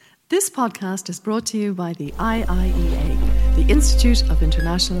This podcast is brought to you by the IIEA, the Institute of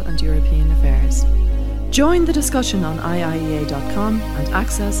International and European Affairs. Join the discussion on IIEA.com and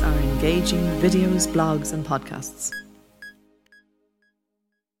access our engaging videos, blogs and podcasts.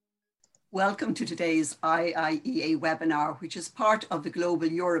 Welcome to today's IIEA webinar, which is part of the Global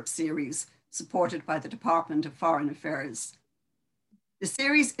Europe series supported by the Department of Foreign Affairs. The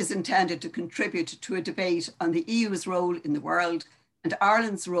series is intended to contribute to a debate on the EU's role in the world and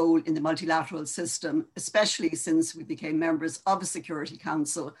Ireland's role in the multilateral system, especially since we became members of the Security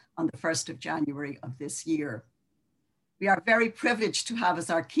Council on the 1st of January of this year. We are very privileged to have as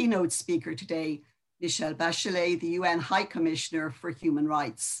our keynote speaker today, Michelle Bachelet, the UN High Commissioner for Human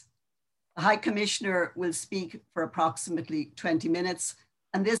Rights. The High Commissioner will speak for approximately 20 minutes,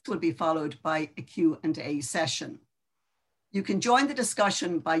 and this will be followed by a Q&A session. You can join the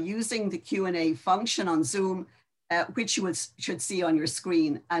discussion by using the Q&A function on Zoom, which you should see on your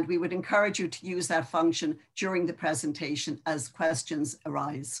screen, and we would encourage you to use that function during the presentation as questions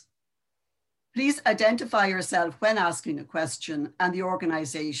arise. Please identify yourself when asking a question and the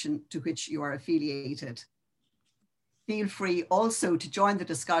organization to which you are affiliated. Feel free also to join the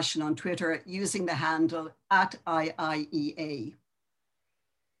discussion on Twitter using the handle @IIEA.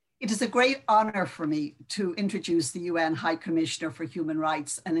 It is a great honor for me to introduce the UN High Commissioner for Human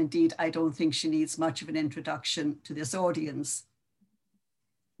Rights, and indeed, I don't think she needs much of an introduction to this audience.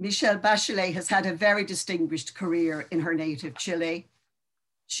 Michelle Bachelet has had a very distinguished career in her native Chile.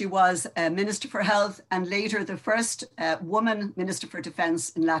 She was a Minister for Health and later the first woman Minister for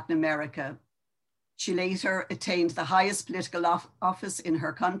Defense in Latin America. She later attained the highest political office in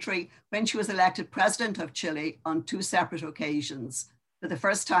her country when she was elected President of Chile on 2 separate occasions, for the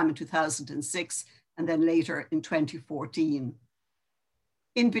first time in 2006 and then later in 2014.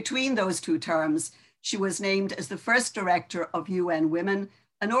 In between those 2 terms, she was named as the first director of UN Women,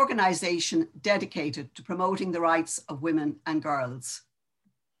 an organization dedicated to promoting the rights of women and girls.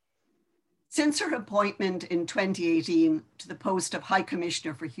 Since her appointment in 2018 to the post of High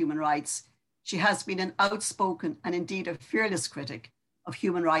Commissioner for Human Rights, she has been an outspoken and indeed a fearless critic of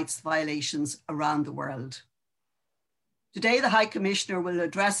human rights violations around the world. Today, the High Commissioner will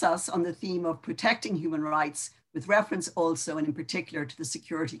address us on the theme of protecting human rights, with reference also and in particular to the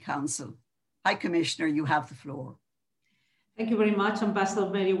Security Council. High Commissioner, you have the floor. Thank you very much, Ambassador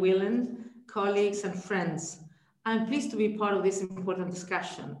Mary Whelan, colleagues and friends. I'm pleased to be part of this important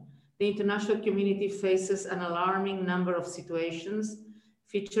discussion. The international community faces an alarming number of situations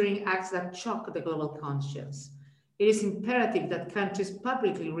featuring acts that shock the global conscience. It is imperative that countries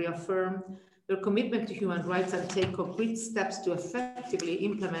publicly reaffirm their commitment to human rights and take concrete steps to effectively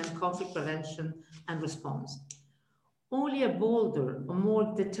implement conflict prevention and response. Only a bolder or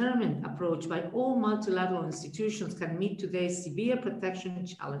more determined approach by all multilateral institutions can meet today's severe protection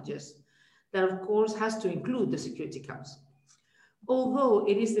challenges. That, of course, has to include the Security Council. Although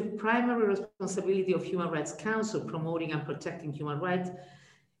it is the primary responsibility of Human Rights Council promoting and protecting human rights,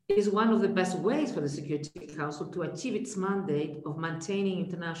 it is one of the best ways for the Security Council to achieve its mandate of maintaining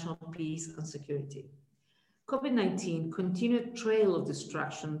international peace and security. COVID-19 continued trail of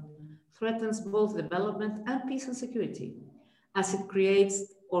destruction threatens both development and peace and security, as it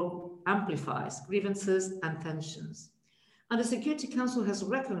creates or amplifies grievances and tensions. And the Security Council has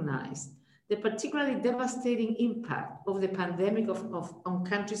recognized the particularly devastating impact of the pandemic on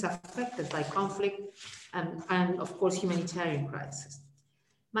countries affected by conflict and of course, humanitarian crisis.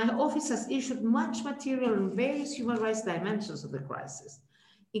 My office has issued much material on various human rights dimensions of the crisis,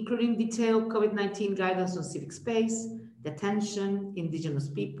 including detailed COVID-19 guidance on civic space, detention, indigenous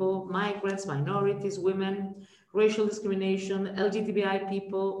people, migrants, minorities, women, racial discrimination, LGBTI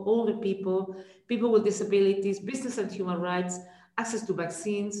people, older people, people with disabilities, business and human rights, access to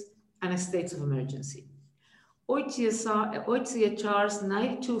vaccines, and states of emergency. OHCHR's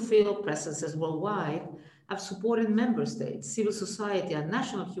 92 field presences worldwide have supported member states, civil society, and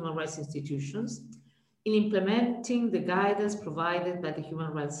national human rights institutions in implementing the guidance provided by the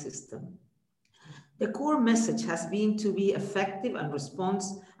human rights system. The core message has been to be effective, and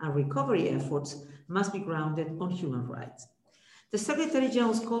response and recovery efforts must be grounded on human rights. The Secretary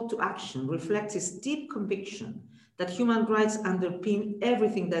General's call to action reflects his deep conviction that human rights underpin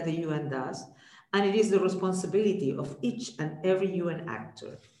everything that the UN does, and it is the responsibility of each and every UN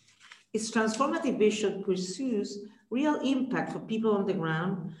actor. Its transformative vision pursues real impact for people on the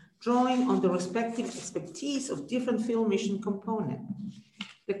ground, drawing on the respective expertise of different field mission components.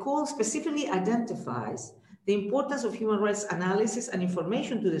 The call specifically identifies the importance of human rights analysis and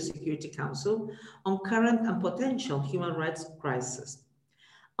information to the Security Council on current and potential human rights crises.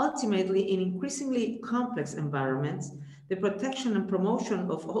 Ultimately, in increasingly complex environments, the protection and promotion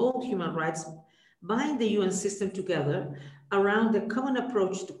of all human rights bind the UN system together around a common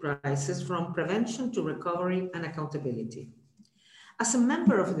approach to crisis, from prevention to recovery and accountability. As a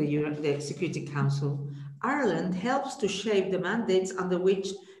member of the Security Council, Ireland helps to shape the mandates under which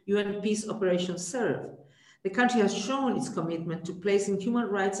UN peace operations serve. The country has shown its commitment to placing human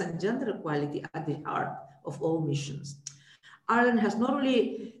rights and gender equality at the heart of all missions. Ireland has not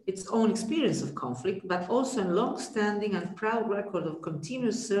only its own experience of conflict, but also a long-standing and proud record of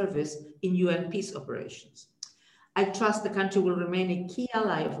continuous service in UN peace operations. I trust the country will remain a key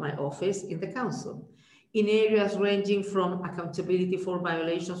ally of my office in the Council, in areas ranging from accountability for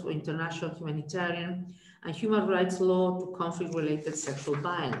violations of international humanitarian and human rights law to conflict-related sexual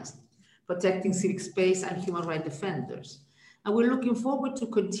violence, protecting civic space and human rights defenders. And we're looking forward to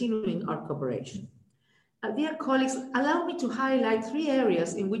continuing our cooperation. Dear colleagues, allow me to highlight 3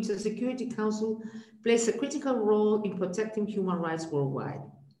 areas in which the Security Council plays a critical role in protecting human rights worldwide.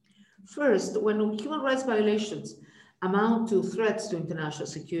 First, when human rights violations amount to threats to international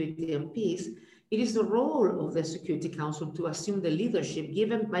security and peace, it is the role of the Security Council to assume the leadership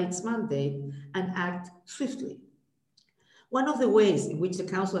given by its mandate and act swiftly. One of the ways in which the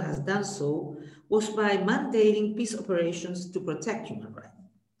Council has done so was by mandating peace operations to protect human rights.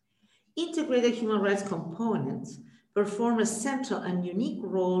 Integrated human rights components perform a central and unique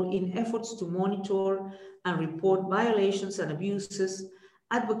role in efforts to monitor and report violations and abuses,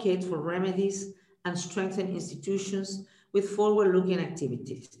 advocate for remedies, and strengthen institutions with forward-looking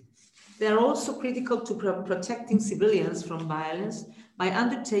activities. They are also critical to protecting civilians from violence by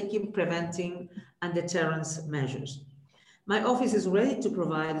undertaking preventing and deterrence measures. My office is ready to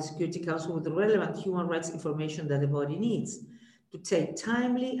provide the Security Council with the relevant human rights information that the body needs to take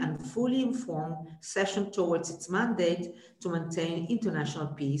timely and fully informed session towards its mandate to maintain international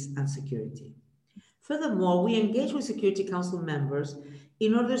peace and security. Furthermore, we engage with Security Council members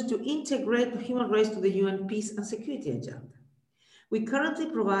in order to integrate human rights to the UN peace and security agenda. We currently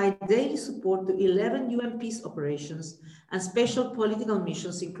provide daily support to 11 UN peace operations and special political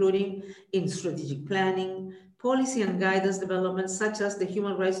missions, including in strategic planning, policy and guidance development, such as the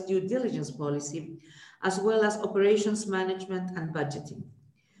human rights due diligence policy, as well as operations management and budgeting.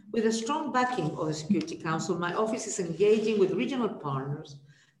 With a strong backing of the Security Council, my office is engaging with regional partners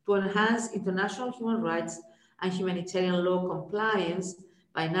to enhance international human rights and humanitarian law compliance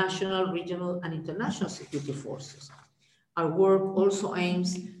by national, regional, and international security forces. Our work also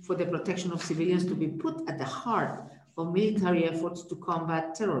aims for the protection of civilians to be put at the heart of military efforts to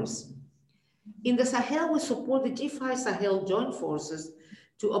combat terrorism. In the Sahel, we support the G5 Sahel Joint Forces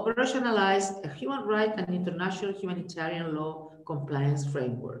to operationalize a human rights and international humanitarian law compliance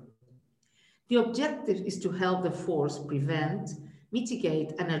framework. The objective is to help the force prevent,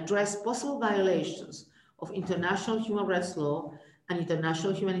 mitigate, and address possible violations of international human rights law and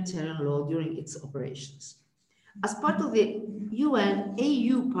international humanitarian law during its operations. As part of the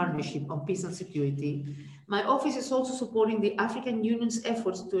UN-AU Partnership on Peace and Security, my office is also supporting the African Union's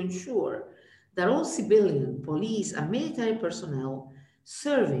efforts to ensure that all civilian, police, and military personnel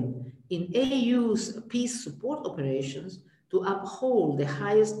serving in AU's peace support operations to uphold the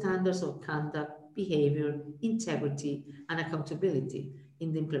highest standards of conduct, behavior, integrity, and accountability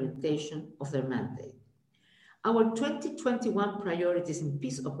in the implementation of their mandate. Our 2021 priorities in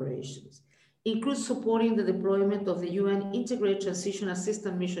peace operations include supporting the deployment of the UN Integrated Transition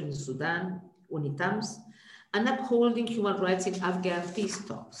Assistance Mission in Sudan, UNITAMS, and upholding human rights in Afghan peace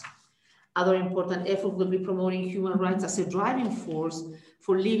talks. Other important efforts will be promoting human rights as a driving force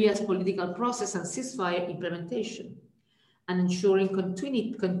for Libya's political process and ceasefire implementation, and ensuring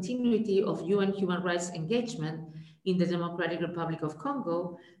continuity of UN human rights engagement in the Democratic Republic of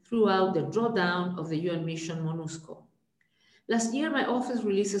Congo throughout the drawdown of the UN mission MONUSCO. Last year, my office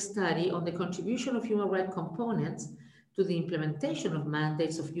released a study on the contribution of human rights components to the implementation of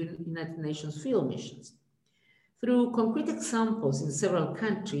mandates of United Nations field missions. Through concrete examples in several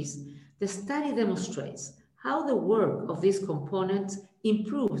countries, the study demonstrates how the work of these components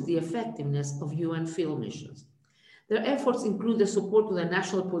improves the effectiveness of UN field missions. Their efforts include the support to the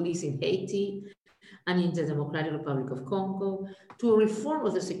national police in Haiti and in the Democratic Republic of Congo, to a reform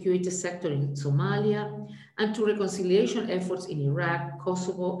of the security sector in Somalia, and to reconciliation efforts in Iraq,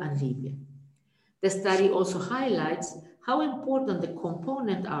 Kosovo, and Libya. The study also highlights how important the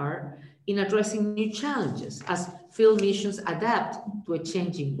components are in addressing new challenges as field missions adapt to a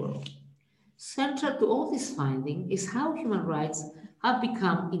changing world. Central to all this finding is how human rights have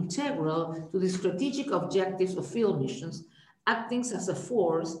become integral to the strategic objectives of field missions, acting as a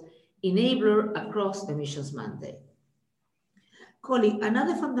force enabler across the mission's mandate. Colleague,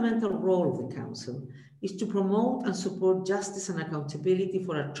 another fundamental role of the Council is to promote and support justice and accountability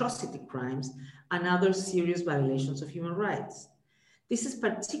for atrocity crimes and other serious violations of human rights. This is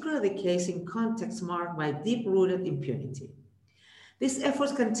particularly the case in contexts marked by deep-rooted impunity. These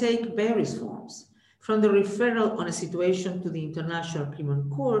efforts can take various forms, from the referral on a situation to the International Criminal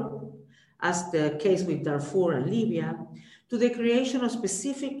Court, as the case with Darfur and Libya, to the creation of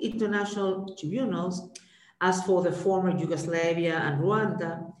specific international tribunals, as for the former Yugoslavia and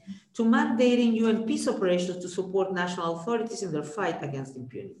Rwanda, to mandating UN peace operations to support national authorities in their fight against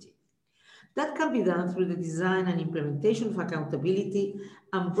impunity. That can be done through the design and implementation of accountability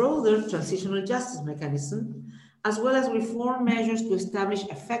and broader transitional justice mechanisms, as well as reform measures to establish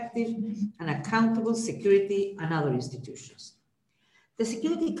effective and accountable security and other institutions. The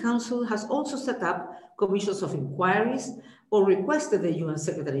Security Council has also set up commissions of inquiries or requested the UN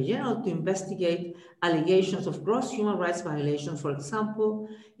Secretary General to investigate allegations of gross human rights violations, for example,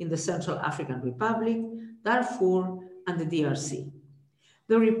 in the Central African Republic, Darfur, and the DRC.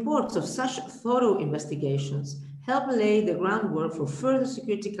 The reports of such thorough investigations help lay the groundwork for further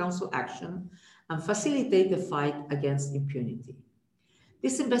Security Council action and facilitate the fight against impunity.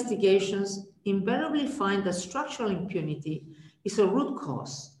 These investigations invariably find that structural impunity is a root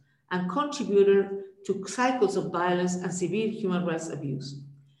cause and contributor to cycles of violence and severe human rights abuse.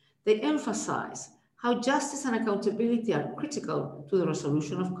 They emphasize how justice and accountability are critical to the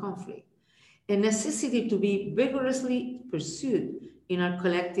resolution of conflict, a necessity to be vigorously pursued in our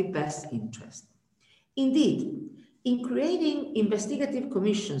collective best interest. Indeed, in creating investigative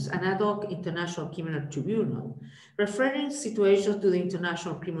commissions and ad hoc international criminal tribunal, referring situations to the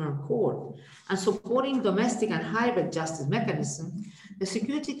International Criminal Court, and supporting domestic and hybrid justice mechanisms, the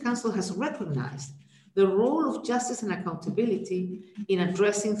Security Council has recognized the role of justice and accountability in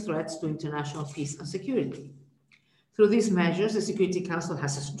addressing threats to international peace and security. Through these measures, the Security Council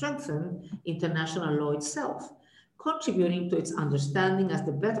has strengthened international law itself, contributing to its understanding as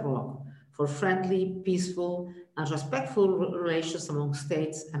the bedrock for friendly, peaceful, and respectful relations among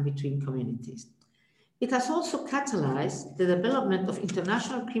states and between communities. It has also catalyzed the development of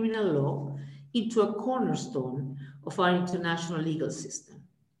international criminal law into a cornerstone of our international legal system.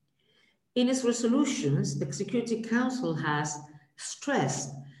 In its resolutions, the Security Council has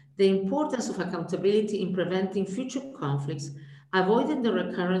stressed the importance of accountability in preventing future conflicts, avoiding the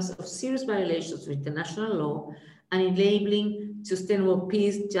recurrence of serious violations of international law, and enabling sustainable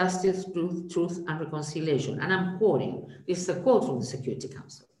peace, justice, truth, and reconciliation. And I'm quoting, this is a quote from the Security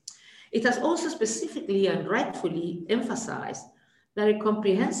Council. It has also specifically and rightfully emphasized that a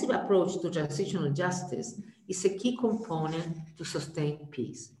comprehensive approach to transitional justice is a key component to sustain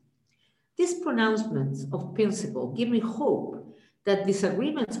peace. These pronouncements of principle give me hope that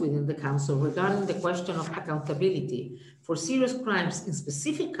disagreements within the Council regarding the question of accountability for serious crimes in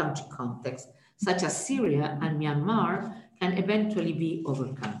specific country contexts, such as Syria and Myanmar, can eventually be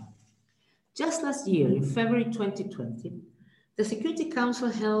overcome. Just last year, in February 2020, the Security Council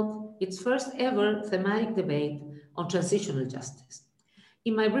held its first ever thematic debate on transitional justice.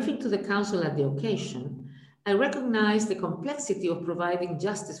 In my briefing to the Council at the occasion, I recognized the complexity of providing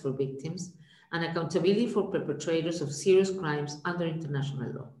justice for victims and accountability for perpetrators of serious crimes under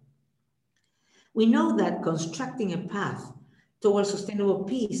international law. We know that constructing a path towards sustainable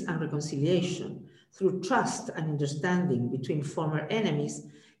peace and reconciliation through trust and understanding between former enemies,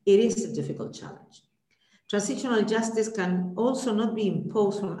 it is a difficult challenge. Transitional justice can also not be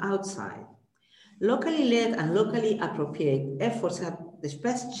imposed from outside. Locally led and locally appropriate efforts have the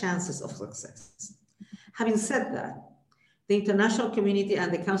best chances of success. Having said that, the international community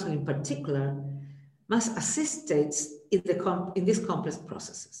and the Council in particular must assist states in these complex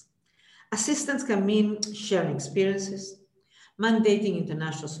processes. Assistance can mean sharing experiences, mandating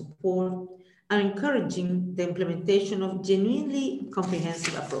international support, and encouraging the implementation of genuinely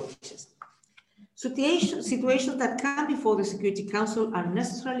comprehensive approaches. Situations that come before the Security Council are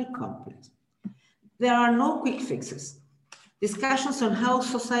necessarily complex. There are no quick fixes. Discussions on how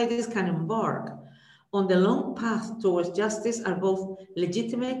societies can embark on the long path towards justice are both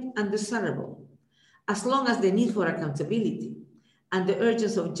legitimate and desirable, as long as the need for accountability and the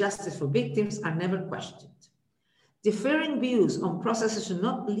urgency of justice for victims are never questioned. Differing views on processes should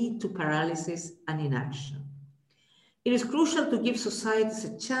not lead to paralysis and inaction. It is crucial to give societies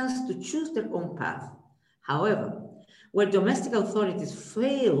a chance to choose their own path. However, where domestic authorities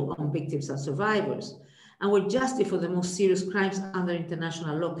fail on victims and survivors, and where justice for the most serious crimes under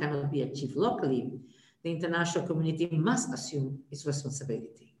international law cannot be achieved locally, the international community must assume its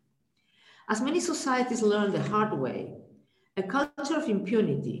responsibility. As many societies learn the hard way, a culture of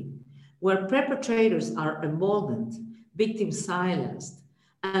impunity where perpetrators are emboldened, victims silenced,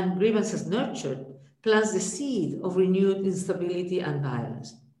 and grievances nurtured plants the seed of renewed instability and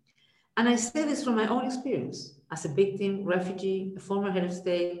violence. And I say this from my own experience as a victim, refugee, a former head of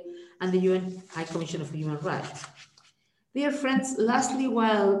state, and the UN High Commissioner for Human Rights. Dear friends, lastly,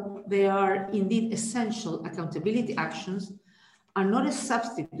 while they are indeed essential, accountability actions are not a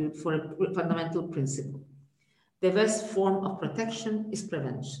substitute for a fundamental principle. The best form of protection is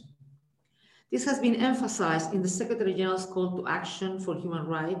prevention. This has been emphasized in the Secretary General's call to action for human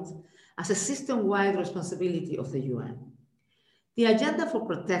rights as a system-wide responsibility of the UN. The agenda for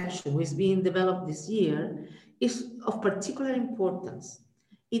protection, which is being developed this year, is of particular importance.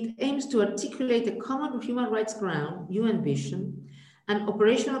 It aims to articulate a common human rights ground, UN vision, and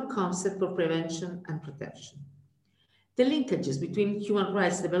operational concept for prevention and protection. The linkages between human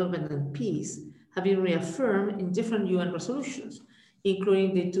rights, development, and peace have been reaffirmed in different UN resolutions,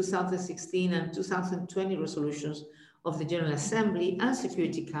 including the 2016 and 2020 resolutions of the General Assembly and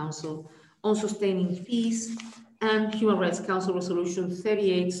Security Council on sustaining peace, and Human Rights Council Resolution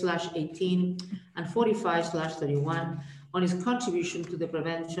 38/18 and 45/31 on its contribution to the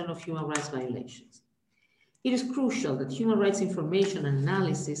prevention of human rights violations. It is crucial that human rights information and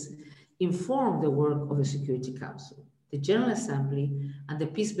analysis inform the work of the Security Council, the General Assembly, and the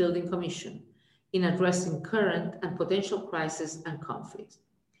Peacebuilding Commission in addressing current and potential crises and conflicts.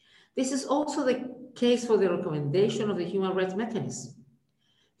 This is also the case for the recommendation of the Human Rights Mechanism.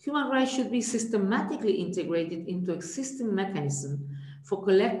 Human rights should be systematically integrated into existing mechanisms for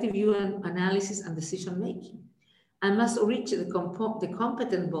collective UN analysis and decision-making, and must reach the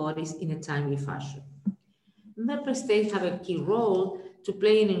competent bodies in a timely fashion. Member states have a key role to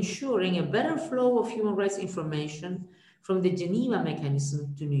play in ensuring a better flow of human rights information from the Geneva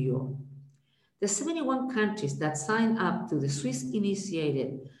mechanism to New York. The 71 countries that signed up to the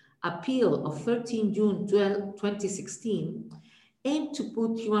Swiss-initiated appeal of 13 June 2016 aim to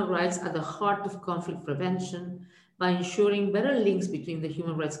put human rights at the heart of conflict prevention by ensuring better links between the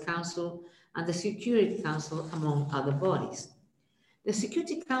Human Rights Council and the Security Council, among other bodies. The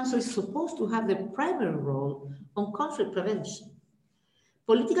Security Council is supposed to have the primary role on conflict prevention.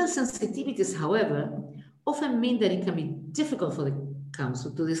 Political sensitivities, however, often mean that it can be difficult for the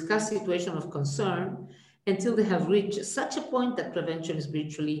Council to discuss situations of concern until they have reached such a point that prevention is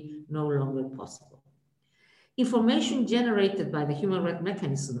virtually no longer possible. Information generated by the Human Rights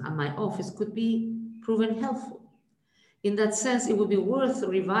Mechanism and my office could be proven helpful. In that sense, it would be worth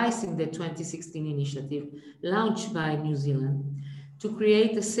revising the 2016 initiative launched by New Zealand to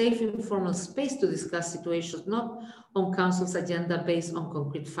create a safe, informal space to discuss situations not on Council's agenda based on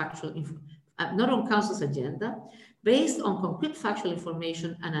concrete factual based on concrete factual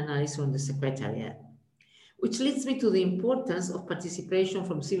information and analysis from the Secretariat. Which leads me to the importance of participation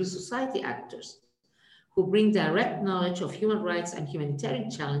from civil society actors who bring direct knowledge of human rights and humanitarian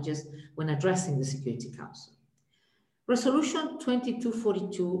challenges when addressing the Security Council. Resolution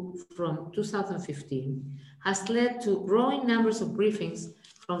 2242 from 2015 has led to growing numbers of briefings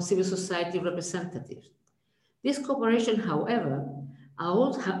from civil society representatives. This cooperation, however,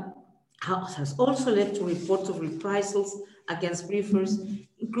 has also led to reports of reprisals against briefers,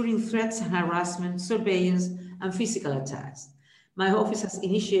 including threats and harassment, surveillance, and physical attacks. My office has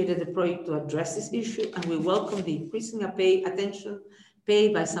initiated a project to address this issue, and we welcome the increasing attention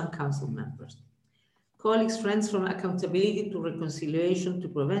paid by some council members. Colleagues, friends, from accountability to reconciliation to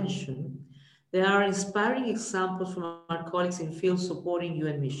prevention, there are inspiring examples from our colleagues in field supporting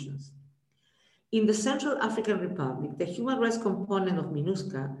UN missions. In the Central African Republic, the human rights component of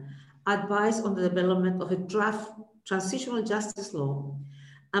MINUSCA advised on the development of a draft transitional justice law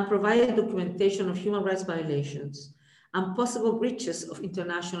and provided documentation of human rights violations and possible breaches of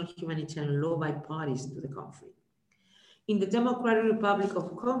international humanitarian law by parties to the conflict. In the Democratic Republic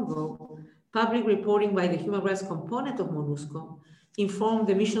of Congo, public reporting by the human rights component of MONUSCO informed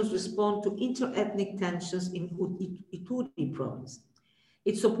the mission's response to inter-ethnic tensions in Ituri province.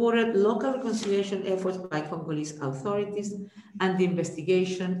 It supported local reconciliation efforts by Congolese authorities and the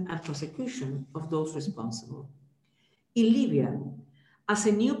investigation and prosecution of those responsible. In Libya, as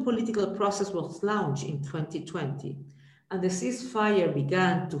a new political process was launched in 2020, and the ceasefire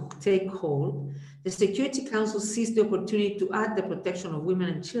began to take hold, the Security Council seized the opportunity to add the protection of women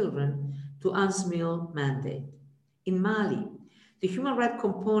and children to UNSMIL mandate. In Mali, the human rights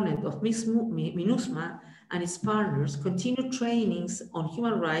component of MINUSMA and its partners continued trainings on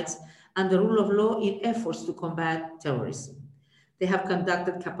human rights and the rule of law in efforts to combat terrorism. They have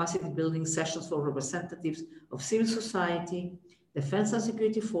conducted capacity building sessions for representatives of civil society, defense and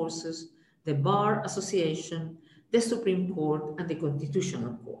security forces, the Bar Association, the Supreme Court, and the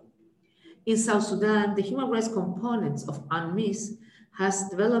Constitutional Court. In South Sudan, the human rights components of UNMISS has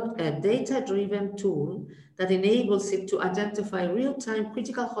developed a data-driven tool that enables it to identify real-time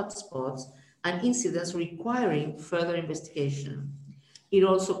critical hotspots and incidents requiring further investigation. It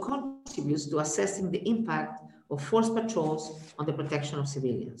also contributes to assessing the impact of force patrols on the protection of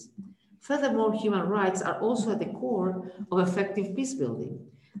civilians. Furthermore, human rights are also at the core of effective peace building,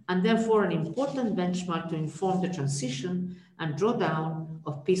 and therefore an important benchmark to inform the transition and drawdown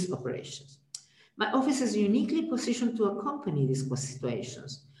of peace operations. My office is uniquely positioned to accompany these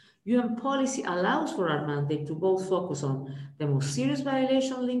situations. UN policy allows for our mandate to both focus on the most serious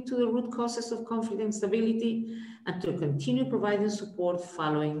violation linked to the root causes of conflict and instability, and to continue providing support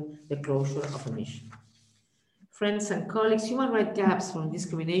following the closure of a mission. Friends and colleagues, human rights gaps from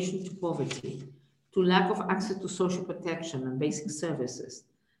discrimination to poverty, to lack of access to social protection and basic services,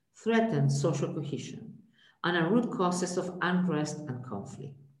 threaten social cohesion, and are root causes of unrest and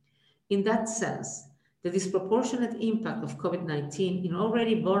conflict. In that sense, the disproportionate impact of COVID-19 in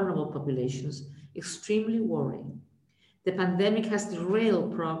already vulnerable populations is extremely worrying. The pandemic has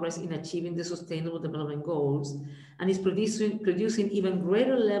derailed progress in achieving the Sustainable Development Goals and is producing even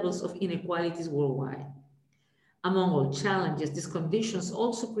greater levels of inequalities worldwide. Among all challenges, these conditions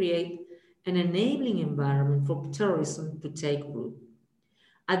also create an enabling environment for terrorism to take root.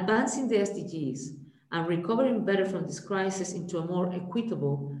 Advancing the SDGs and recovering better from this crisis into a more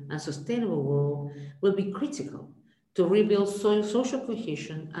equitable and sustainable world will be critical to rebuild social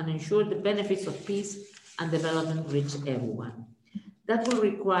cohesion and ensure the benefits of peace and development reach everyone. That will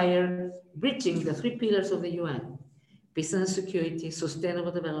require bridging the three pillars of the UN: peace and security,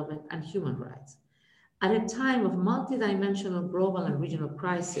 sustainable development, and human rights. At a time of multidimensional global and regional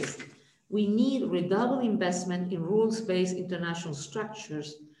crisis, we need redoubled investment in rules-based international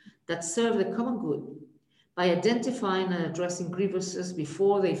structures that serve the common good by identifying and addressing grievances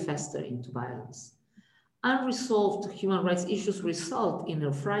before they fester into violence. Unresolved human rights issues result in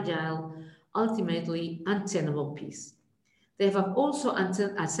a fragile, ultimately untenable peace. They have also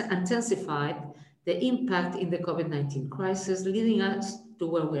intensified the impact in the COVID-19 crisis, leading us to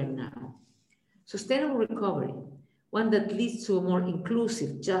where we are now. Sustainable recovery, one that leads to a more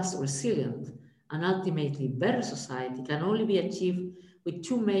inclusive, just, resilient, and ultimately better society, can only be achieved with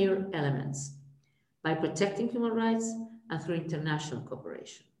two major elements: by protecting human rights and through international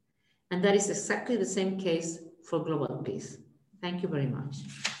cooperation. And that is exactly the same case for global peace. Thank you very much.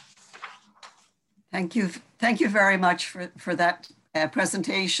 Thank you. Thank you very much for that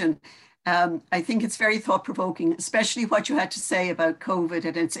presentation. I think it's very thought-provoking, especially what you had to say about COVID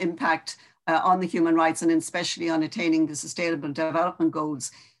and its impact on the human rights, and especially on attaining the Sustainable Development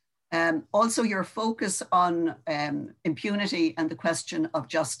Goals. Also, your focus on impunity and the question of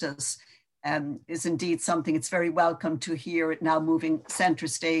justice is indeed something it's very welcome to hear it now moving center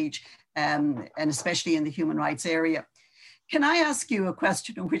stage, and especially in the human rights area. Can I ask you a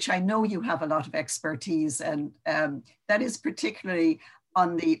question in which I know you have a lot of expertise, and that is particularly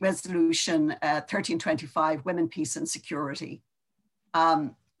on the resolution 1325, Women, Peace and Security.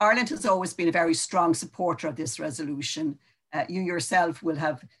 Ireland has always been a very strong supporter of this resolution. You yourself will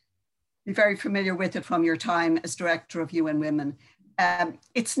be very familiar with it from your time as Director of UN Women.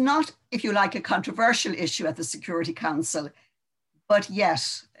 It's not, if you like, a controversial issue at the Security Council, but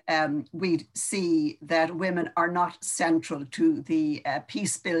yet we see that women are not central to the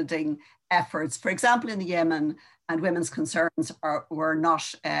peace building efforts. For example, in the Yemen, and women's concerns were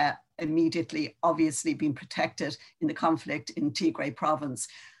not immediately, obviously, being protected in the conflict in Tigray province.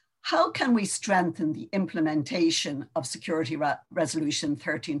 How can we strengthen the implementation of Security Resolution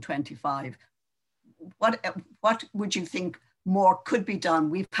 1325? What would you think more could be done?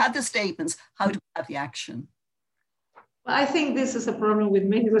 We've had the statements, how do we have the action? Well, I think this is a problem with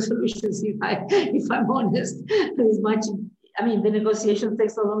many resolutions, if I'm honest. The negotiation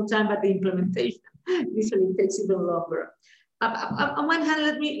takes a long time, but the implementation usually takes even longer. On one hand,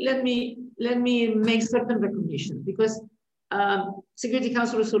 let me make certain recognition, because Security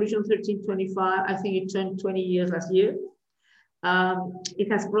Council Resolution 1325, I think it turned 20 years last year.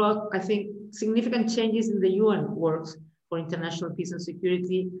 It has brought, I think, significant changes in the UN works for international peace and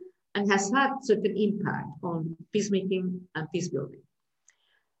security, and has had certain impact on peacemaking and peace building.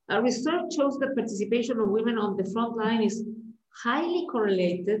 Research shows that participation of women on the front line is highly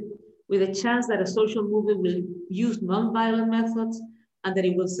correlated with a chance that a social movement will use non-violent methods and that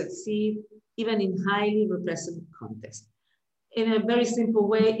it will succeed even in highly repressive contexts. In a very simple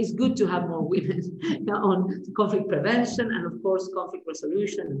way, it's good to have more women on conflict prevention and, of course, conflict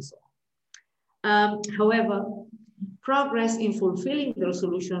resolution and so on. However, progress in fulfilling the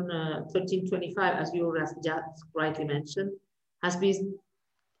resolution 1325, as you just rightly mentioned, has been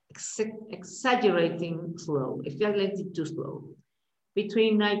exaggerating too slow.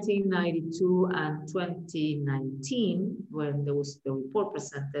 Between 1992 and 2019, when there was the report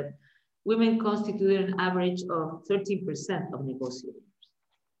presented, women constituted an average of 13% of negotiators,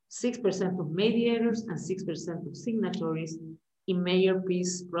 6% of mediators, and 6% of signatories in major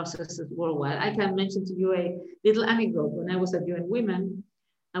peace processes worldwide. I can mention to you a little anecdote. When I was at UN Women,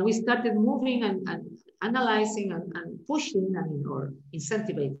 and we started moving and analyzing and pushing, or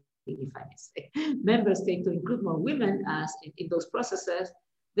incentivizing, if I may say, member states to include more women as in those processes,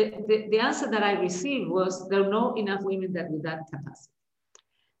 the answer that I received was there are not enough women with that capacity.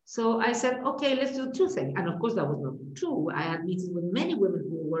 So I said, okay, let's do two things. And of course, that was not true. I had meetings with many women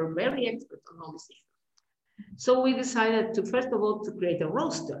who were very expert on all these issues. So we decided to, first of all, to create a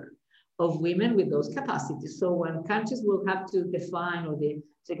roster of women with those capacities. So when countries will have to define, or the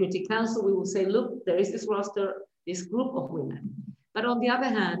Security Council, we will say, look, there is this roster, this group of women. But on the other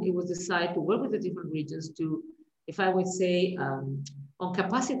hand, it was decided to work with the different regions to, if I would say, on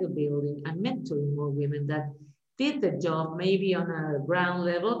capacity building and mentoring more women that did the job maybe on a ground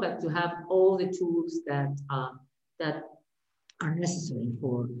level, but to have all the tools that are necessary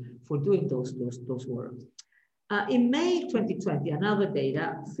for doing those work. In May 2020, another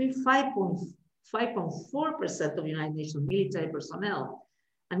data, 5.4% of United Nations military personnel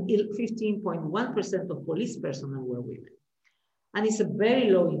and 15.1% of police personnel were women. And it's a very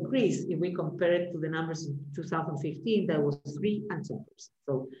low increase if we compare it to the numbers in 2015, that was 3 and 10%.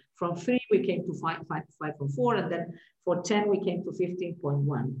 So from 3, we came to 5.4, and then for 10, we came to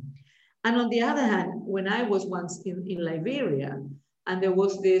 15.1. And on the other hand, when I was once in Liberia, and there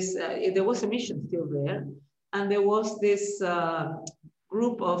was this, there was a mission still there, and there was this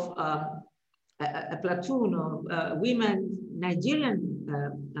group of, a platoon of women, Nigerian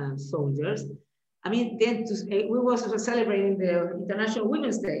soldiers. I mean, then we were celebrating the International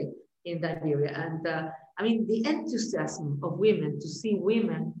Women's Day in that area. And I mean, the enthusiasm of women to see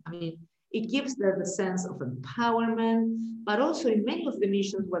women, I mean, it gives them a sense of empowerment, but also in many of the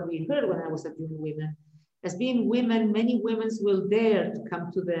missions, what we heard when I was at UN Women, as being women, many women will dare to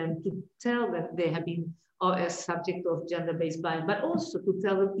come to them to tell that they have been a subject of gender-based violence, but also to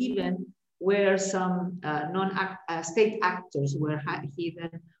tell them even where some state actors were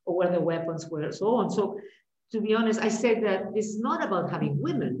hidden or where the weapons were, so on. So to be honest, I said that this is not about having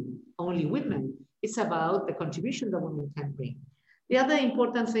women, only women. It's about the contribution that women can bring. The other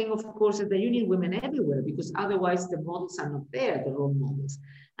important thing, of course, is that you need women everywhere, because otherwise the models are not there, the role models.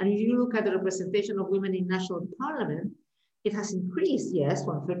 And if you look at the representation of women in national parliament, it has increased, yes,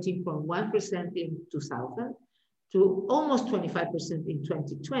 from 13.1% in 2000 to almost 25% in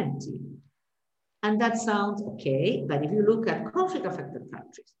 2020. And that sounds okay, but if you look at conflict-affected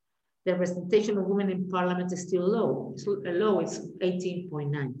countries, the representation of women in parliament is still low. It's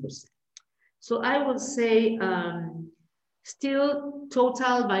 18.9%. So I would say still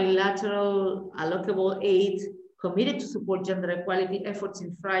total bilateral allocable aid committed to support gender equality efforts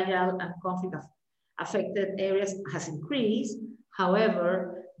in fragile and conflict-affected areas has increased.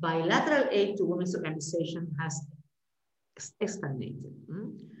 However, bilateral aid to women's organizations has stagnated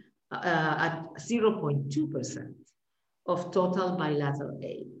at 0.2% of total bilateral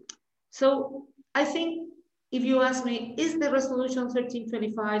aid. So I think if you ask me, is the resolution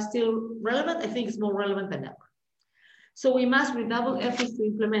 1325 still relevant? I think it's more relevant than ever. So we must redouble efforts to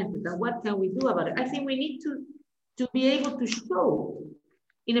implement it. And what can we do about it? I think we need to be able to show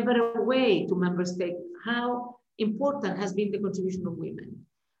in a better way to member states how important has been the contribution of women,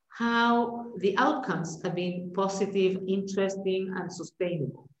 how the outcomes have been positive, interesting, and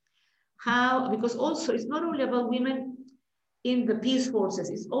sustainable. How, because also it's not only about women in the peace forces,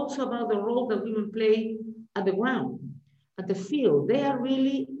 it's also about the role that women play at the ground, at the field. They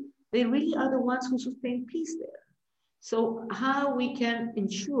really are the ones who sustain peace there. So how we can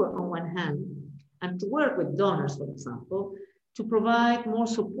ensure on one hand, and to work with donors, for example, to provide more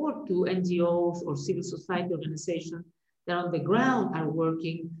support to NGOs or civil society organizations that on the ground are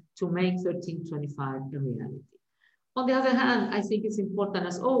working to make 1325 a reality. On the other hand, I think it's important,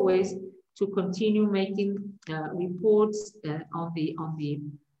 as always, to continue making reports on the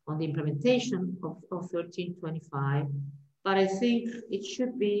implementation of 1325. But I think it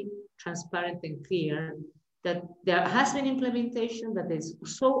should be transparent and clear that there has been implementation that is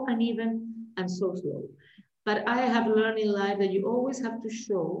so uneven and so slow. But I have learned in life that you always have to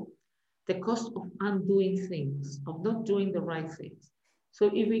show the cost of undoing things, of not doing the right things.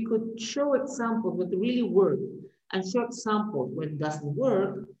 So if we could show examples what really work and show examples when it doesn't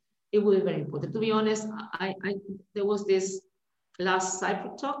work, it will be very important. To be honest, there was this last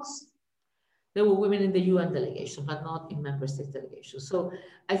Cyprus talks, there were women in the UN delegation, but not in member state delegations. So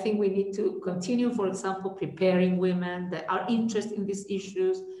I think we need to continue, for example, preparing women that are interested in these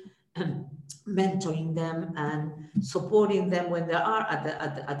issues and mentoring them and supporting them when they are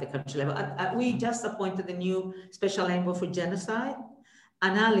at the country level. We just appointed a new special envoy for genocide.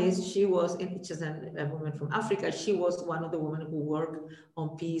 And Alice, she was, which is a woman from Africa, she was one of the women who worked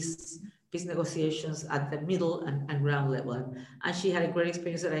on peace negotiations at the middle and ground level. And she had a great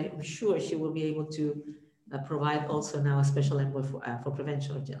experience that I'm sure she will be able to provide also now a special envoy for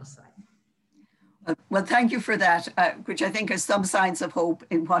prevention of genocide. Well, thank you for that, which I think is some signs of hope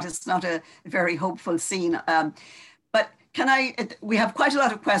in what is not a very hopeful scene. But we have quite a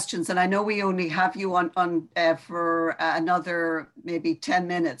lot of questions, and I know we only have you on for another maybe 10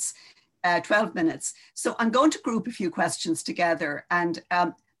 minutes, 12 minutes. So I'm going to group a few questions together, and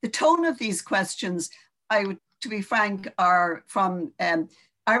the tone of these questions, to be frank, are from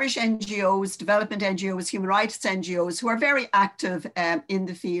Irish NGOs, development NGOs, human rights NGOs, who are very active in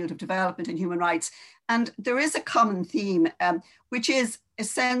the field of development and human rights. And there is a common theme, which is a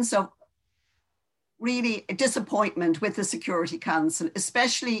sense of really a disappointment with the Security Council,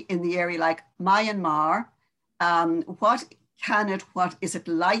 especially in the area like Myanmar. What is it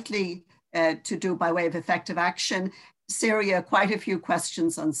likely to do by way of effective action? Syria, quite a few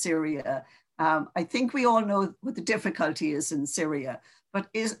questions on Syria. I think we all know what the difficulty is in Syria, but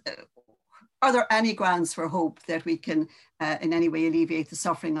are there any grounds for hope that we can in any way alleviate the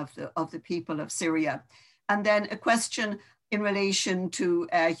suffering of the people of Syria? And then a question in relation to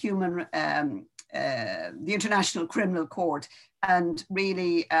the International Criminal Court, and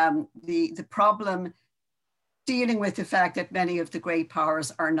really the problem dealing with the fact that many of the great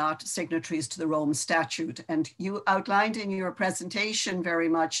powers are not signatories to the Rome Statute. And you outlined in your presentation very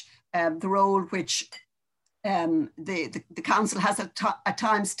much the role which the Council has at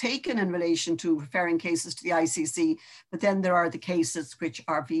times taken in relation to referring cases to the ICC, but then there are the cases which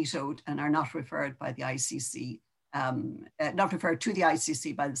are vetoed and are not referred by the ICC, not referred to the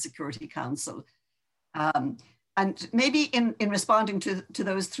ICC by the Security Council. And maybe in responding to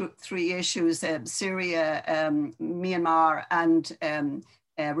those three issues, Syria, Myanmar, and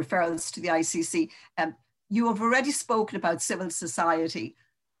referrals to the ICC, you have already spoken about civil society,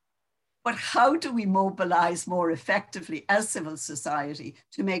 but how do we mobilize more effectively as civil society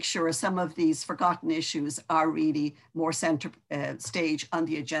to make sure some of these forgotten issues are really more center stage on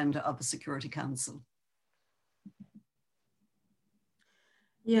the agenda of the Security Council?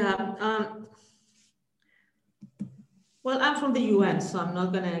 Yeah. Well, I'm from the UN, so I'm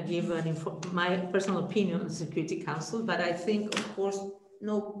not going to give my personal opinion on the Security Council, but I think, of course,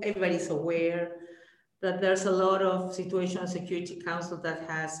 everybody's aware that there's a lot of situation on Security Council that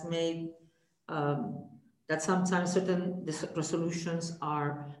has made that sometimes certain resolutions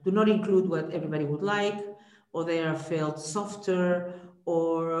do not include what everybody would like, or they are felt softer,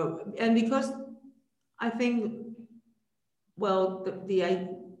 and because I think, well,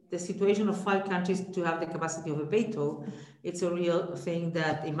 the situation of 5 countries to have the capacity of a veto, it's a real thing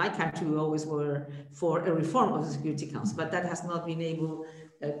that in my country we always were for a reform of the Security Council, but that has not been able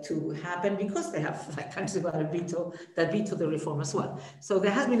to happen because they have 5 countries that veto the reform as well. So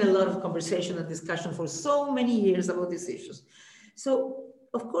there has been a lot of conversation and discussion for so many years about these issues. So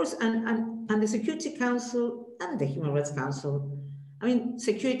of course, and the Security Council and the Human Rights Council, I mean,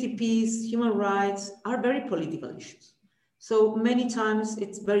 security, peace, human rights are very political issues. So many times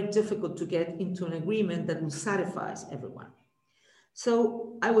it's very difficult to get into an agreement that will satisfy everyone.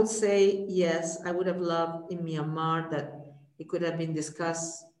 So I would say, yes, I would have loved in Myanmar that it could have been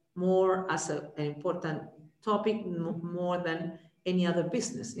discussed more as an important topic, more than any other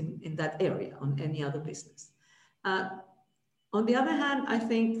business in that area, on any other business. On the other hand, I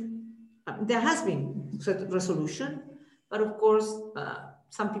think there has been certain resolution, but of course,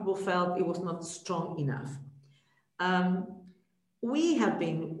 some people felt it was not strong enough. We have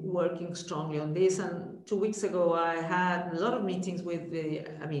been working strongly on this, and 2 weeks ago I had a lot of meetings with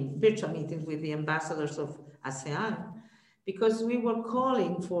virtual meetings with the ambassadors of ASEAN, because we were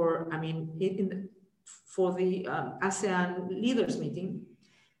calling for, for the ASEAN leaders meeting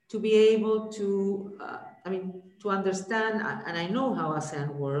to be able to, to understand, and I know how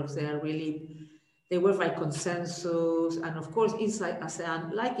ASEAN works. They work by consensus, and of course, inside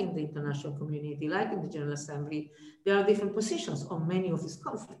ASEAN, like in the international community, like in the General Assembly, there are different positions on many of these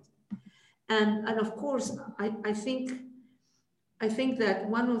conflicts. And of course, I think that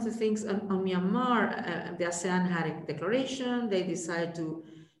one of the things on Myanmar, the ASEAN had a declaration. They decided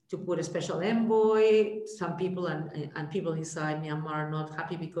to put a special envoy. Some people and people inside Myanmar are not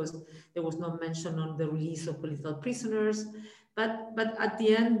happy because there was no mention on the release of political prisoners. But at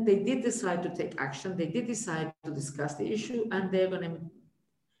the end, they did decide to take action. They did decide to discuss the issue, and they're going to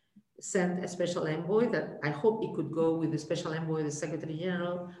send a special envoy that I hope it could go with the special envoy, the Secretary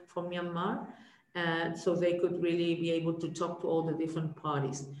General from Myanmar, so they could really be able to talk to all the different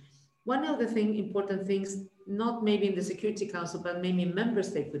parties. One of the important things, not maybe in the Security Council, but maybe member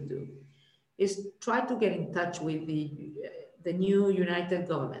state could do, is try to get in touch with the new united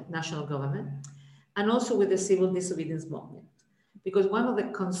government, national government, and also with the civil disobedience movement. Because one of the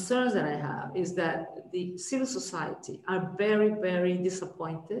concerns that I have is that the civil society are very, very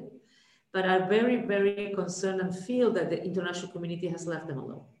disappointed, but are very, very concerned and feel that the international community has left them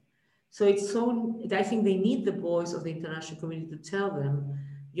alone. So I think they need the voice of the international community to tell them,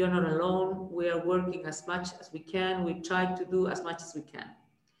 you're not alone, we are working as much as we can, we try to do as much as we can.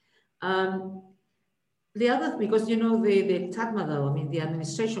 The other, because the Tatmadaw, I mean, the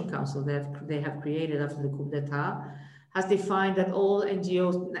Administration Council that they have created after the coup d'etat, has defined that all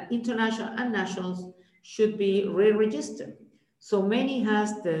NGOs, international and nationals, should be re-registered. So many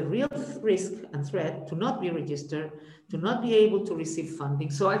has the real risk and threat to not be registered, to not be able to receive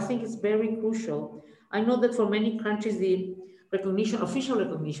funding. So I think it's very crucial. I know that for many countries, the official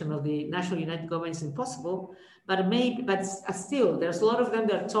recognition of the national united government is impossible, but still, there's a lot of them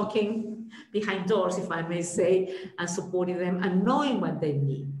that are talking behind doors, if I may say, and supporting them and knowing what they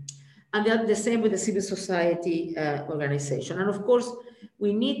need. And the same with the civil society organization. And of course,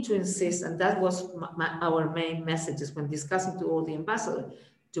 we need to insist, and that was our main messages when discussing to all the ambassadors,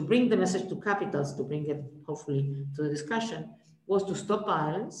 to bring the message to capitals, to bring it hopefully to the discussion, was to stop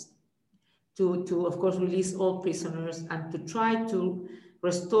violence, to of course release all prisoners, and to try to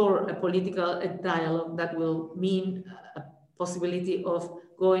restore a political dialogue that will mean a possibility of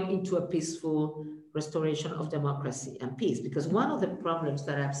going into a peaceful restoration of democracy and peace. Because one of the problems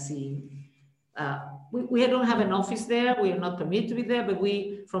that I've seen, we don't have an office there, we are not permitted to be there, but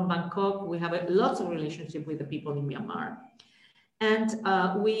we, from Bangkok, we have lots of relationship with the people in Myanmar. And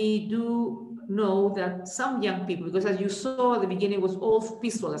we do know that some young people, because as you saw at the beginning, it was all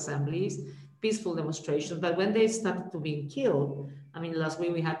peaceful assemblies, peaceful demonstrations, but when they started to be killed, I mean, last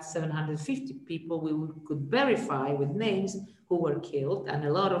week we had 750 people we could verify with names who were killed, and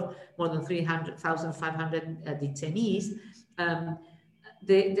a lot of more than 300,500 detainees.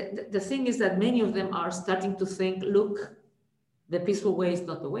 The thing is that many of them are starting to think, look, the peaceful way is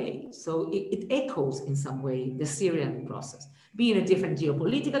not the way. So it echoes in some way the Syrian process, being a different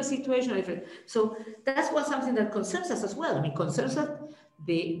geopolitical situation. So that's something that concerns us as well. I mean, concerns us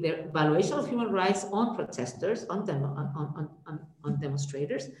the evaluation of human rights on protesters, on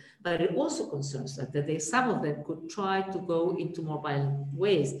demonstrators, but it also concerns us that some of them could try to go into more violent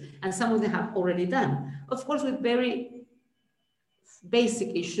ways, and some of them have already done. Of course, with very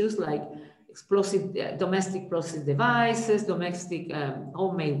basic issues like domestic explosive devices, domestic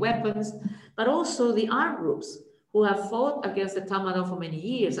homemade weapons, but also the armed groups who have fought against the Tatmadaw for many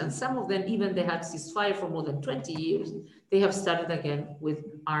years, and some of them, even they had ceasefire for more than 20 years, they have started again with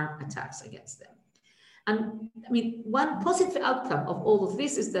armed attacks against them. And I mean, one positive outcome of all of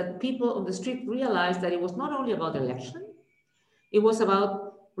this is that people on the street realized that it was not only about election, it was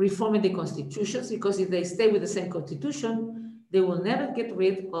about reforming the constitutions, because if they stay with the same constitution, they will never get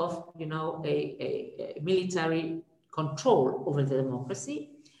rid of, a military control over the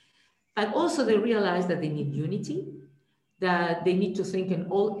democracy. But also they realize that they need unity, that they need to think in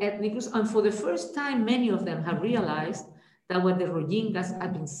all ethnic groups. And for the first time, many of them have realized that what the Rohingyas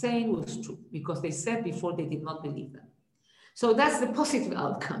had been saying was true, because they said before they did not believe them. So that's the positive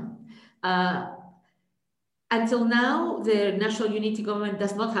outcome. Until now, the National Unity Government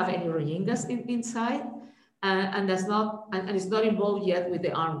does not have any Rohingyas inside, and is not involved yet with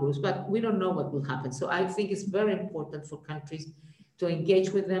the armed groups, but we don't know what will happen. So I think it's very important for countries to engage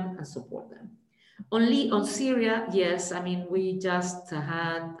with them and support them. On Syria, yes, I mean, we just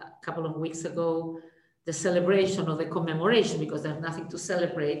had a couple of weeks ago the celebration or the commemoration, because there's nothing to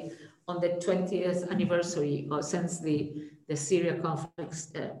celebrate, on the 20th anniversary since the Syria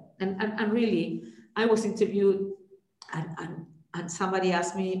conflict. And really, I was interviewed and somebody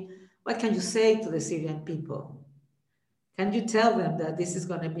asked me, what can you say to the Syrian people? Can you tell them that this is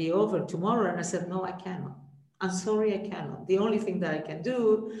going to be over tomorrow? And I said, no, I cannot. I'm sorry, I cannot. The only thing that I can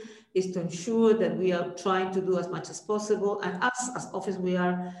do is to ensure that we are trying to do as much as possible. And us as office, we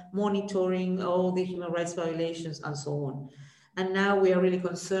are monitoring all the human rights violations and so on. And now we are really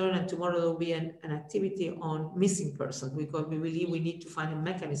concerned, and tomorrow there will be an activity on missing persons, because we believe we need to find a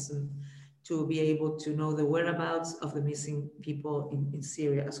mechanism to be able to know the whereabouts of the missing people in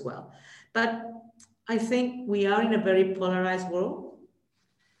Syria as well. But I think we are in a very polarized world.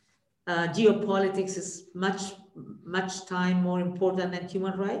 Geopolitics is much much time more important than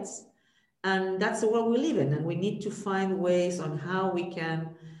human rights. And that's the world we live in. And we need to find ways on how we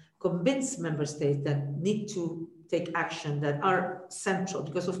can convince member states that need to take action, that are central,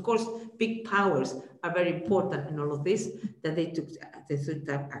 because of course, big powers are very important in all of this, that they took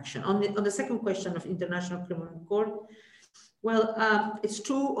that action. On the second question of International Criminal Court, well, it's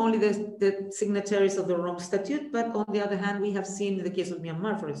true, only the signatories of the Rome Statute, but on the other hand, we have seen in the case of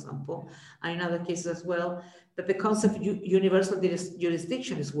Myanmar, for example, and in other cases as well, that the concept of universal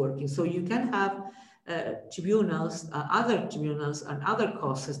jurisdiction is working. So you can have tribunals, other tribunals and other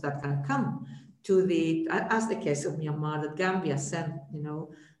causes that can come to the, as the case of Myanmar, that Gambia sent,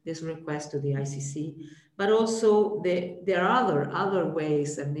 this request to the ICC, but also there are other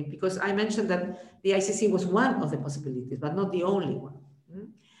ways. And because I mentioned that the ICC was one of the possibilities, but not the only one.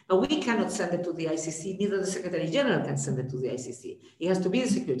 But we cannot send it to the ICC, neither the Secretary General can send it to the ICC. It has to be the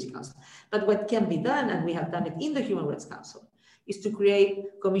Security Council. But what can be done, and we have done it in the Human Rights Council, is to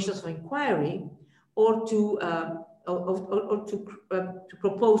create commissions of inquiry or to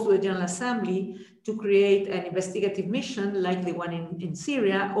propose to the General Assembly to create an investigative mission like the one in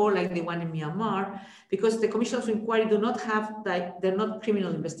Syria or like the one in Myanmar, because the commissions of inquiry do not have, they're not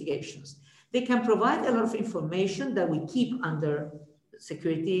criminal investigations. They can provide a lot of information that we keep under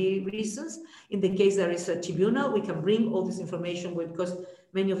security reasons. In the case there is a tribunal, we can bring all this information because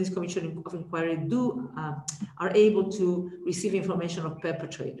many of these commissions of inquiry are able to receive information of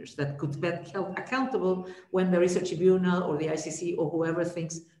perpetrators that could be held accountable when there is a tribunal or the ICC or whoever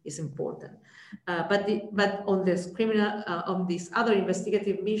thinks is important. But on this criminal, on this other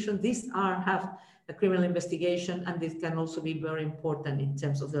investigative mission, these have a criminal investigation, and this can also be very important in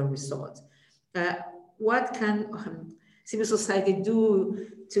terms of their results. What can civil society do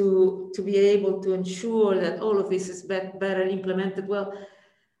to be able to ensure that all of this is better implemented? Well,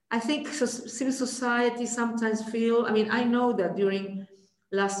 I think civil society sometimes feel, I know that during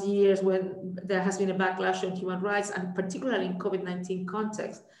last years when there has been a backlash on human rights, and particularly in COVID-19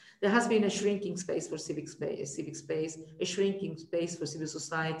 context, there has been a shrinking space for civic space, a shrinking space for civil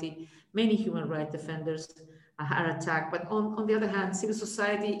society. Many human rights defenders are attacked, but on the other hand, civil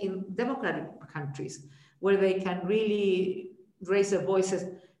society in democratic countries where they can really raise their voices,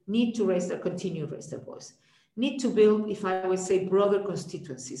 need to continue to raise their voice. Need to build, if I would say, broader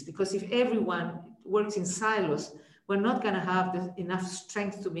constituencies, because if everyone works in silos, we're not gonna have enough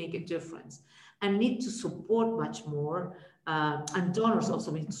strength to make a difference, and need to support much more, and donors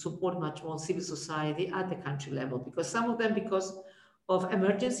also need to support much more civil society at the country level, because some of them because of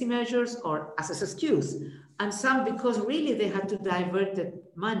emergency measures or as an excuse, and some because really they had to divert the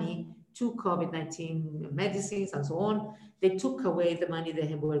money to COVID-19 medicines and so on. They took away the money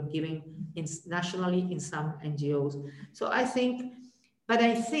they were giving nationally in some NGOs. So I think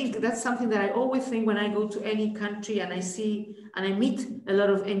that's something that I always think when I go to any country and I see and I meet a lot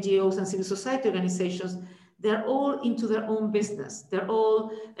of NGOs and civil society organizations. They're all into their own business. They're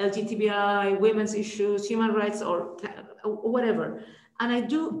all LGBTI, women's issues, human rights, or whatever.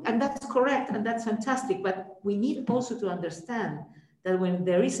 And that's correct, and that's fantastic. But we need also to understand that when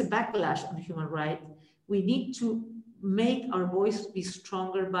there is a backlash on human rights, we need to make our voice be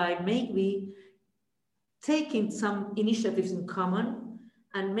stronger by maybe taking some initiatives in common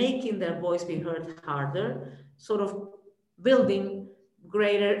and making their voice be heard harder, sort of building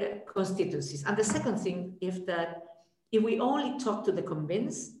greater constituencies. And the second thing is that if we only talk to the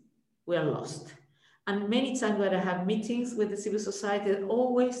convinced, we are lost. And many times when I have meetings with the civil society,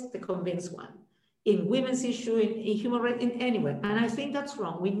 always the convinced one. In women's issue, in human rights, in anywhere. And I think that's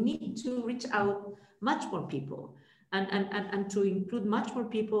wrong. We need to reach out much more people and to include much more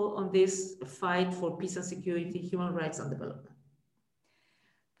people on this fight for peace and security, human rights and development.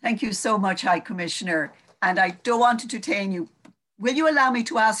 Thank you so much, High Commissioner. And I don't want to detain you. Will you allow me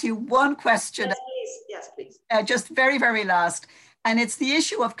to ask you one question? Yes, please. Yes, please. Just very, very last. And it's the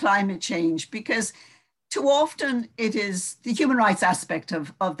issue of climate change, because too often it is the human rights aspect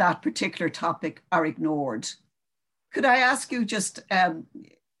of that particular topic are ignored. Could I ask you just,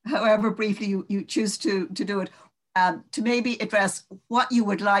 however briefly you choose to do it, to maybe address what you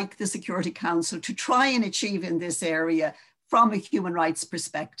would like the Security Council to try and achieve in this area from a human rights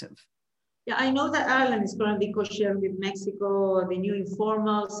perspective? Yeah, I know that Ireland is currently co-sharing with Mexico the new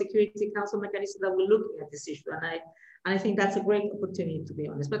informal Security Council mechanism that we're looking at this issue. And I think that's a great opportunity, to be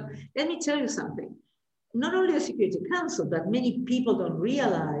honest. But let me tell you something. Not only the Security Council, but many people don't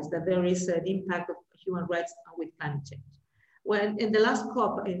realize that there is an impact of human rights with climate change. When in the last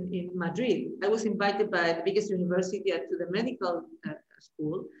COP in Madrid, I was invited by the biggest university to the medical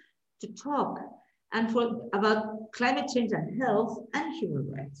school to talk about climate change and health and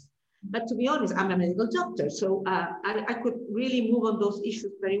human rights. But to be honest, I'm a medical doctor, so I could really move on those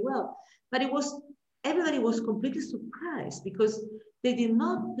issues very well. But everybody was completely surprised because they did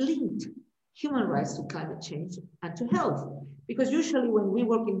not link human rights to climate change and to health. Because usually when we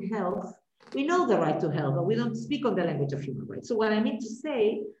work in health, we know the right to health, but we don't speak on the language of human rights. So what I mean to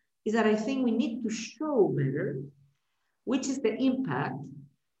say is that I think we need to show better which is the impact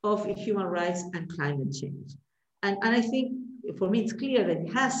of human rights and climate change. And I think for me, it's clear that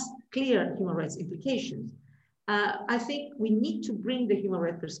it has clear human rights implications. I think we need to bring the human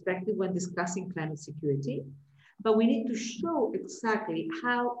rights perspective when discussing climate security, but we need to show exactly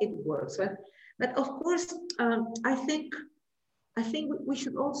how it works. But of course, I think we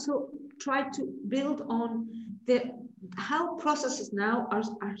should also try to build on how processes now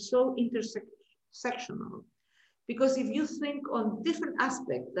are so intersectional. Because if you think on different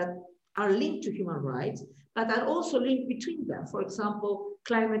aspects that are linked to human rights, but are also linked between them, for example,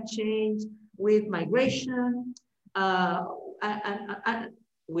 climate change with migration, and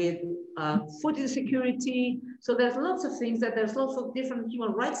with food insecurity. So there's lots of things that there's lots of different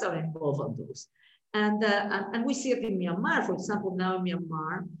human rights are involved on those. And we see it in Myanmar, for example, now in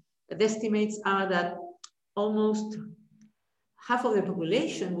Myanmar, the estimates are that almost half of the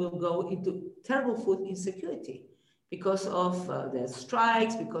population will go into terrible food insecurity because of the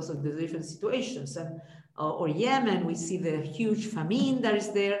strikes, because of the different situations. Or Yemen, we see the huge famine that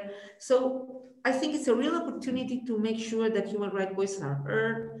is there. So I think it's a real opportunity to make sure that human rights voices are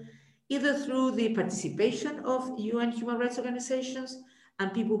heard, either through the participation of UN human rights organizations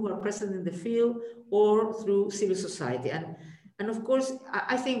and people who are present in the field, or through civil society. And of course,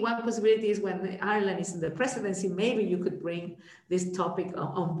 I think one possibility is when Ireland is in the presidency, maybe you could bring this topic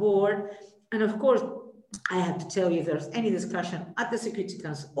on board. And of course, I have to tell you, if there's any discussion at the Security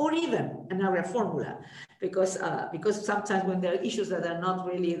Council or even an ARIA formula, because sometimes when there are issues that are not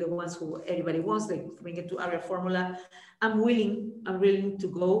really the ones who everybody wants, they bring it to ARIA formula. I'm willing to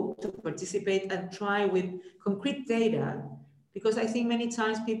go to participate and try with concrete data, because I think many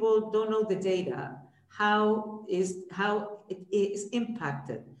times people don't know the data, how it is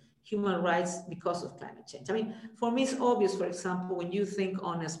impacted human rights because of climate change. I mean, for me, it's obvious, for example, when you think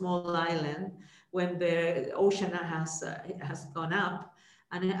on a small island, when the ocean has gone up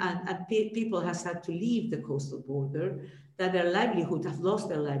and people has had to leave the coastal border, that their livelihood have lost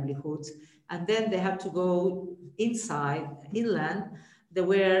their livelihoods, and then they have to go inland,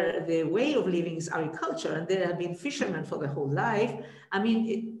 where the way of living is agriculture, and they have been fishermen for their whole life. I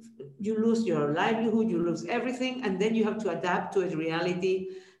mean, you lose your livelihood, you lose everything, and then you have to adapt to a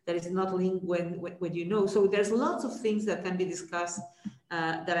reality that is not linked when you know. So there's lots of things that can be discussed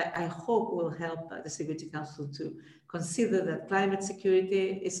that I hope will help the Security Council to consider that climate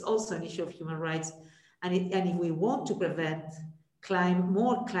security is also an issue of human rights. And if we want to prevent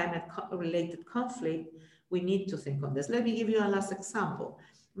more climate-related conflict, we need to think on this. Let me give you a last example.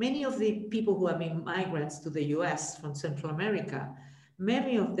 Many of the people who have been migrants to the US from Central America,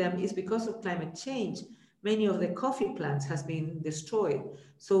 many of them is because of climate change. Many of the coffee plants has been destroyed.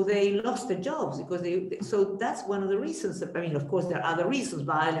 So they lost their jobs because so that's one of the reasons. I mean, of course, there are other reasons,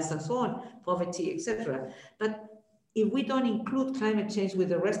 violence and so on, poverty, etc. But if we don't include climate change with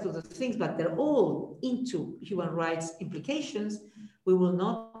the rest of the things, but they're all into human rights implications, we will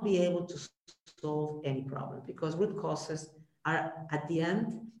not be able to solve any problem, because root causes are at the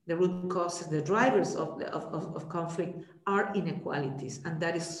end, the root causes, the drivers of conflict are inequalities, and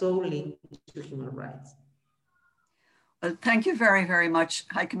that is so linked to human rights. Well, thank you very, very much,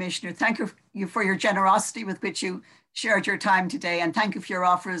 High Commissioner. Thank you for your generosity with which you shared your time today, and thank you for your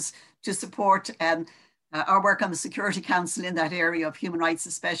offers to support our work on the Security Council in that area of human rights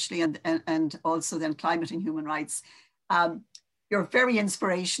especially, and also then climate and human rights. You're very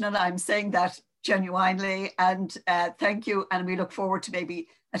inspirational. I'm saying that genuinely, and thank you, and we look forward to maybe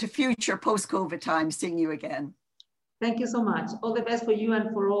at a future post-COVID time seeing you again. Thank you so much. All the best for you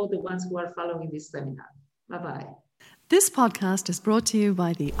and for all the ones who are following this seminar. Bye-bye. This podcast is brought to you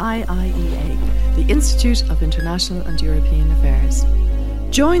by the IIEA, the Institute of International and European Affairs.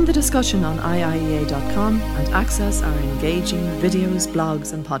 Join the discussion on IIEA.com and access our engaging videos,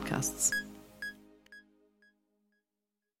 blogs and podcasts.